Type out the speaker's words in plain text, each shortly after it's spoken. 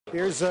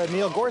Here's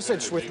Neil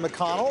Gorsuch with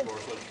McConnell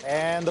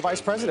and the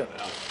Vice President.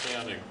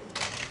 Outstanding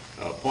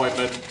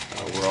appointment.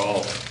 We're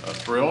all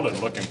thrilled and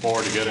looking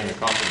forward to getting the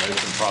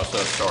confirmation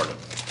process started.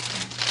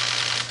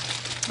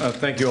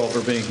 Thank you all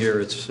for being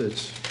here. It's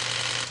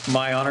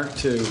my honor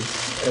to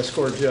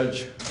escort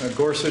Judge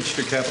Gorsuch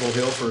to Capitol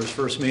Hill for his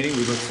first meeting.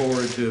 We look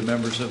forward to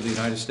members of the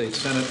United States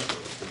Senate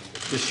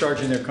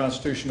discharging their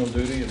constitutional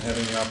duty and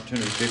having the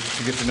opportunity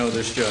to get to know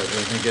this judge.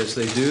 I think as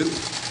they do,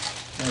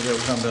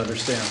 they'll come to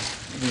understand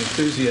the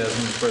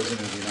enthusiasm the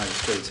President of the United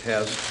States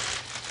has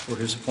for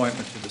his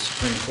appointment to the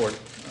Supreme Court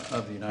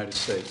of the United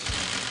States.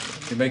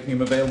 We're making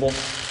him available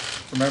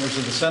for members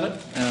of the Senate,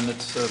 and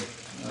it's,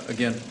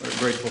 again,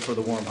 grateful for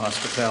the warm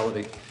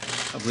hospitality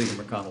of Leader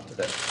McConnell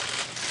today.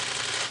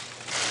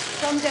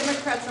 Some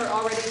Democrats are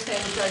already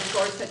saying Judge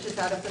Gorsuch is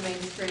out of the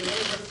mainstream. Any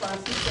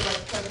response, Mr.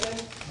 Vice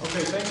President?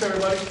 Okay, thanks,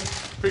 everybody.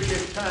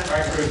 Appreciate the time. All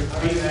right, Bruce.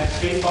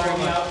 Please follow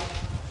me out.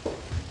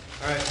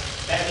 All right.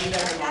 That means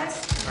everyone.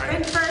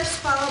 Print first,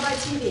 followed by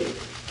TV.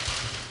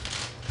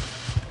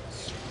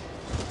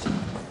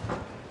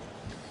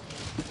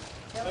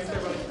 Thanks,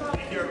 everybody.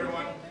 Thank you,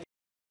 everyone.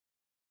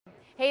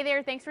 Hey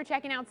there, thanks for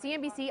checking out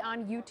CNBC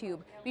on YouTube.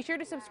 Be sure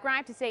to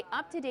subscribe to stay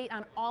up to date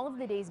on all of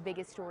the day's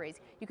biggest stories.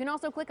 You can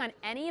also click on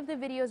any of the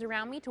videos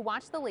around me to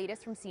watch the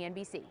latest from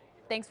CNBC.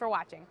 Thanks for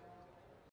watching.